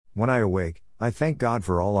When I awake, I thank God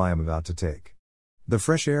for all I am about to take. The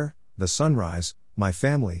fresh air, the sunrise, my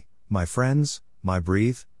family, my friends, my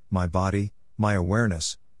breath, my body, my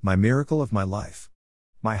awareness, my miracle of my life.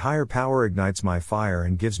 My higher power ignites my fire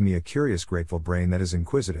and gives me a curious, grateful brain that is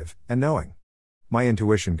inquisitive and knowing. My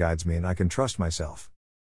intuition guides me and I can trust myself.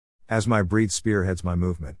 As my breath spearheads my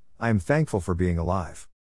movement, I am thankful for being alive.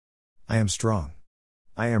 I am strong.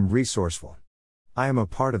 I am resourceful. I am a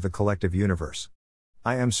part of the collective universe.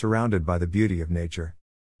 I am surrounded by the beauty of nature.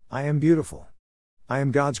 I am beautiful. I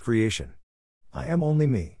am God's creation. I am only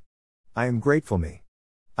me. I am grateful me.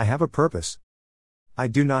 I have a purpose. I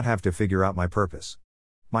do not have to figure out my purpose.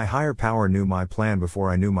 My higher power knew my plan before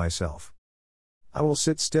I knew myself. I will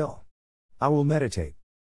sit still. I will meditate.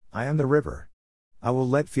 I am the river. I will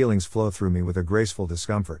let feelings flow through me with a graceful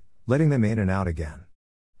discomfort, letting them in and out again.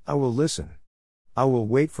 I will listen. I will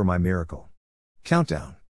wait for my miracle.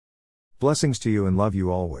 Countdown. Blessings to you and love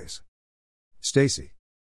you always. Stacy.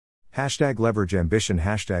 #leverage ambition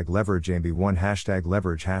 #leverage ambi1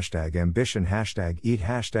 #leverage #ambition #eat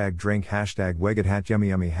 #drink #wegat yummy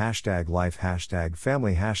yummy #life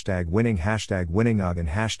 #family #winning #winning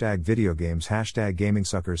and #video games #gaming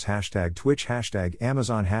suckers #twitch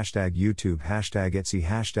 #amazon #youtube #etsy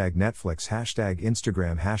 #netflix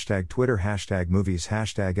 #instagram #twitter #movies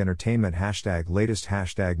 #entertainment #latest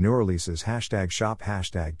 #neureleases #shop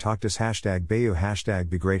 #talktus #bayo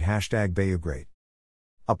 #be great #bayo great.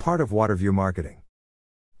 A part of Waterview Marketing.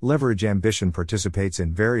 Leverage Ambition participates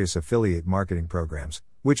in various affiliate marketing programs,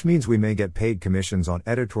 which means we may get paid commissions on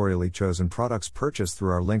editorially chosen products purchased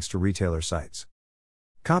through our links to retailer sites.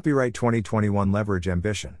 Copyright 2021 Leverage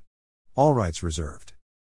Ambition. All rights reserved.